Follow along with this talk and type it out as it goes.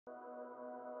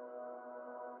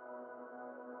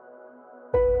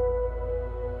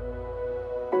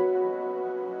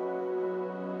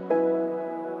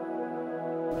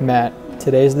Matt,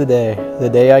 today's the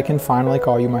day I can finally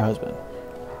call you my husband.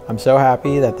 I'm so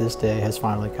happy that this day has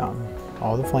finally come.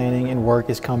 All the planning and work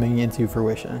is coming into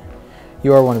fruition.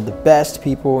 You are one of the best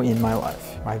people in my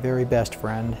life, my very best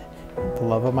friend, the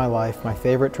love of my life, my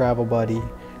favorite travel buddy,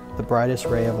 the brightest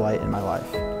ray of light in my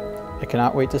life. I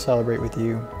cannot wait to celebrate with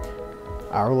you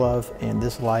our love and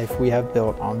this life we have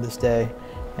built on this day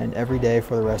and every day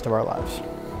for the rest of our lives.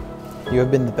 You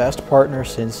have been the best partner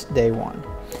since day one,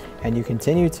 and you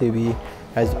continue to be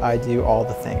as I do all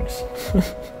the things.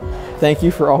 Thank you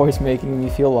for always making me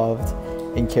feel loved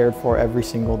and cared for every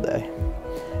single day.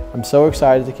 I'm so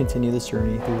excited to continue this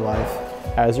journey through life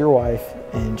as your wife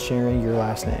and sharing your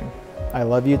last name. I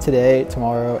love you today,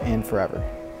 tomorrow, and forever.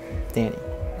 Dani.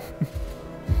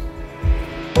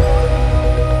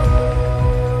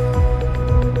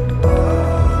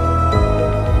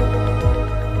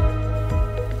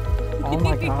 Oh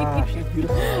my gosh, she's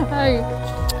beautiful. Hi.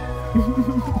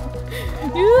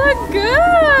 You look good.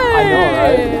 I know,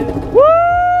 right? Woo!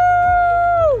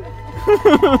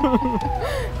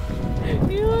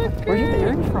 You look good. Where are you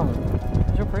earrings from?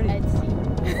 They're so pretty. Etsy.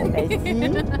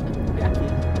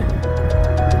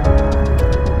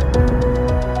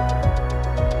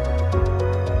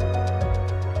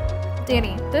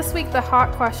 Dani, this week the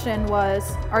hot question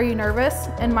was, are you nervous?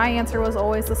 And my answer was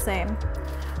always the same.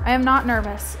 I am not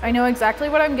nervous. I know exactly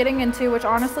what I'm getting into, which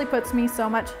honestly puts me so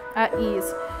much at ease.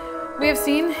 We have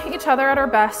seen each other at our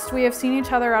best. We have seen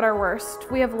each other at our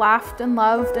worst. We have laughed and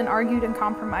loved and argued and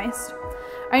compromised.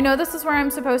 I know this is where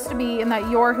I'm supposed to be and that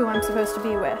you're who I'm supposed to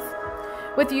be with.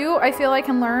 With you, I feel I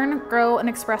can learn, grow, and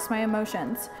express my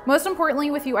emotions. Most importantly,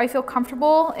 with you, I feel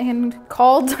comfortable and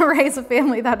called to raise a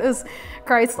family that is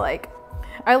Christ-like.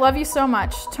 I love you so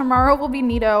much. Tomorrow will be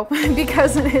neato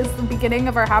because it is the beginning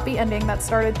of our happy ending that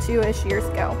started 2-ish years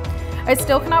ago. I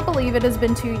still cannot believe it has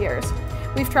been 2 years.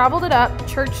 We've traveled it up,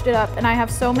 churched it up, and I have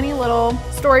so many little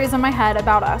stories in my head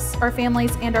about us, our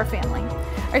families, and our family.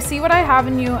 I see what I have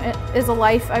in you is a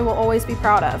life I will always be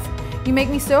proud of. You make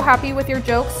me so happy with your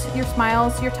jokes, your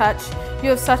smiles, your touch.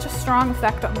 You have such a strong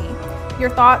effect on me.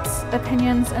 Your thoughts,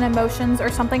 opinions, and emotions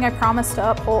are something I promise to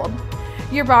uphold.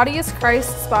 Your body is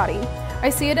Christ's body. I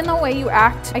see it in the way you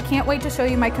act. I can't wait to show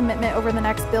you my commitment over the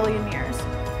next billion years.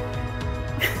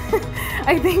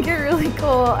 I think you're really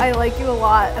cool. I like you a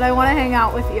lot, and I want to hang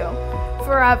out with you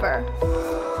forever.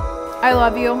 I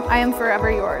love you. I am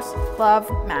forever yours. Love,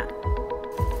 Matt.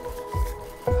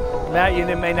 Matt, you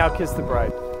may now kiss the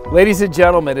bride. Ladies and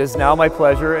gentlemen, it is now my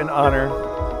pleasure and honor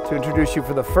to introduce you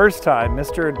for the first time,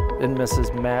 Mr. and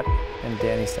Mrs. Matt and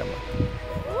Dani Stemley.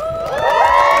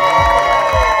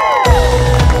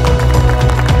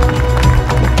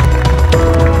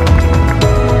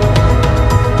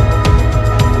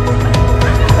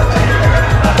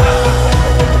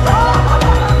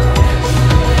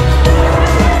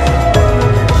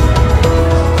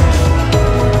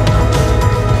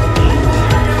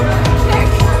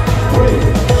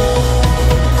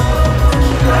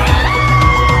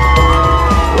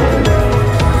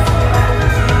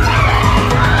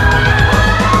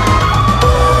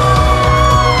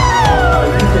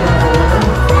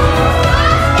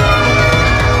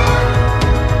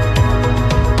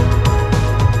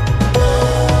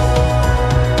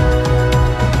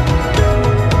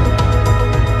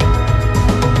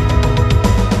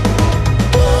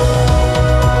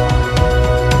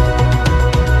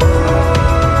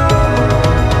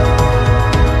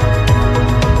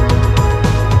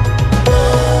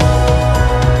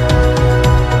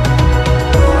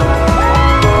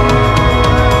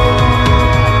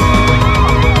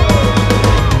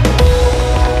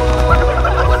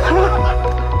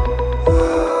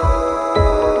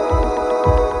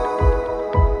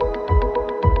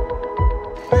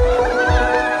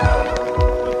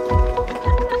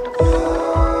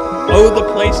 Oh,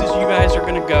 the places you guys are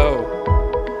going to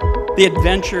go, the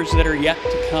adventures that are yet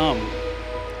to come,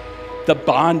 the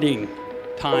bonding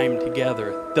time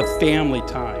together, the family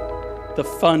time, the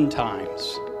fun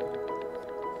times,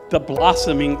 the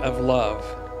blossoming of love.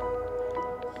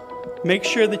 Make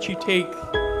sure that you take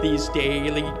these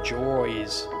daily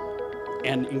joys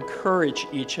and encourage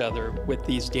each other with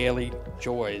these daily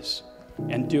joys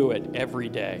and do it every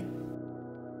day.